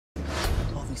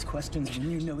these questions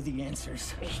when you know the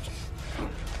answers.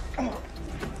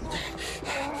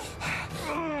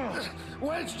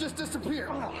 Why did you just disappear?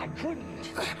 Oh, I couldn't.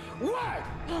 Why?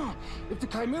 If the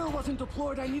Chimera wasn't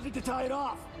deployed, I needed to tie it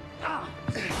off. I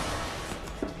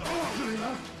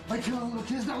killed a little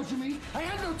kid, is that what you mean? I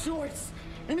had no choice.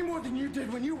 Any more than you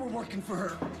did when you were working for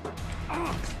her.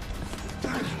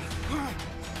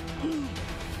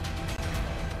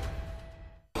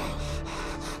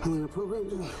 Helena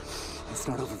program? It's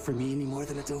not over for me any more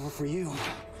than it's over for you.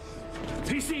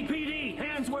 PCPD,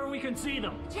 hands where we can see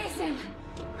them. Jason!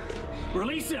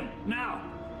 Release him, now.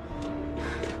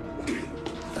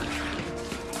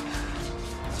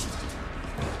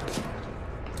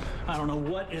 I don't know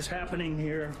what is happening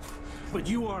here, but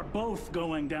you are both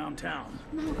going downtown.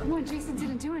 No, come on, Jason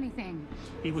didn't do anything.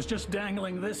 He was just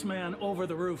dangling this man over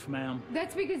the roof, ma'am.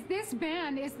 That's because this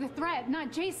man is the threat,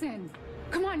 not Jason.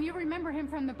 Come on, you remember him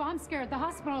from the bomb scare at the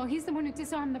hospital. He's the one who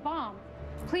disarmed the bomb.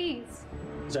 Please.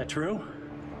 Is that true?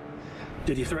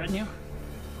 Did he threaten you?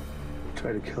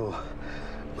 Tried to kill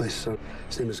my son.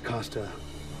 His name is Costa.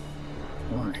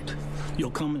 All right.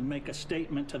 You'll come and make a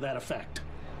statement to that effect.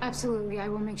 Absolutely, I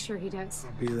will make sure he does.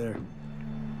 Be there.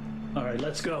 All right,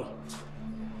 let's go.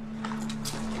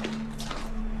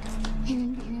 He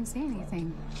didn't say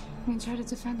anything. He tried to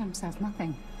defend himself,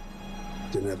 nothing.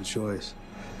 Didn't have a choice.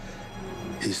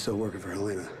 He's still working for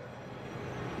Helena.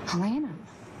 Helena?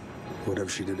 Whatever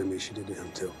she did to me, she did to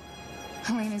him too.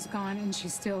 Helena's gone and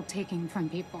she's still taking from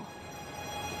people.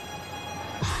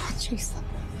 Jason,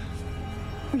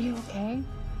 are you okay?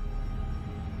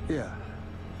 Yeah.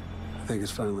 I think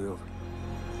it's finally over.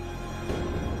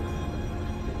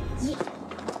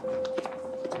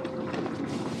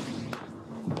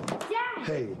 Yeah!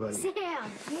 Hey, buddy.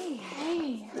 Sam!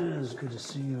 Hey. It's good to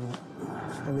see you.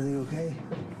 Everything okay?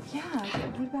 Yeah,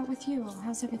 what about with you?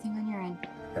 How's everything on your end?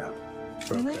 Yeah.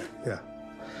 We're Really? okay. Yeah.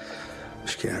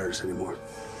 She can't hurt us anymore.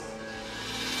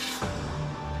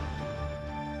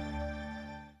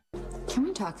 Can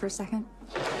we talk for a second?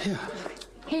 Yeah.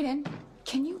 Hayden,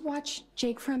 can you watch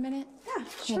Jake for a minute? Yeah,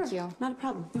 sure. Thank you. Not a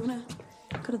problem. You wanna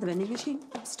go to the vending machine?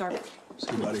 Start it.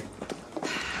 See you, buddy.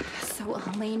 So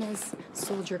Helena's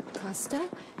soldier Costa,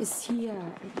 is he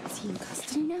in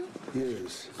custody now? He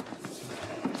is.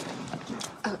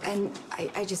 Oh, and I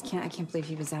can't believe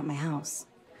he was at my house.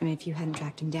 I mean, if you hadn't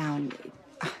tracked him down.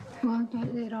 Well,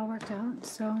 it all worked out,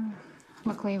 so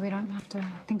luckily we don't have to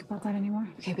think about that anymore.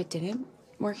 Okay, but did it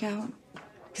work out?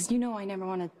 Because you know I never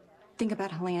want to think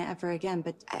about Helena ever again,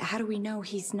 but how do we know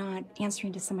he's not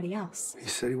answering to somebody else? He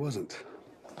said he wasn't.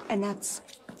 And that's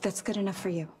good enough for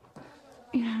you.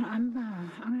 Yeah, I'm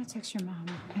gonna text your mom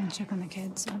and check on the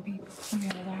kids. I'll be over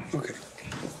there. Okay.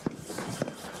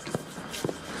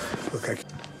 Look,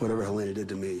 whatever Helena did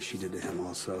to me, she did to him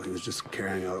also. He was just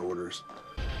carrying out orders.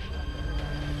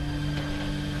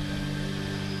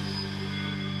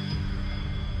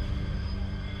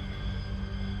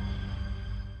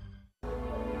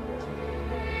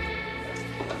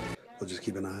 We'll just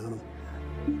keep an eye on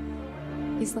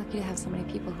him. He's lucky to have so many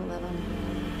people who love him.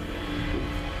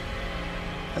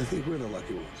 I think we're the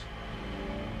lucky ones.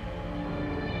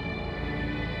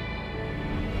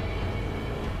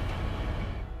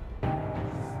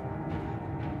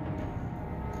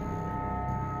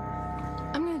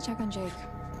 I'm gonna check on Jake.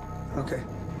 Okay.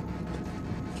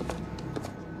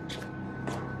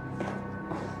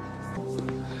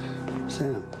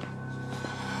 Sam.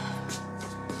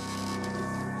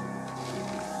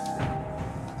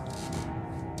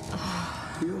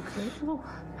 You okay?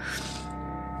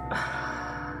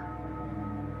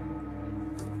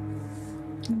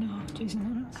 No,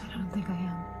 Jason, I don't think I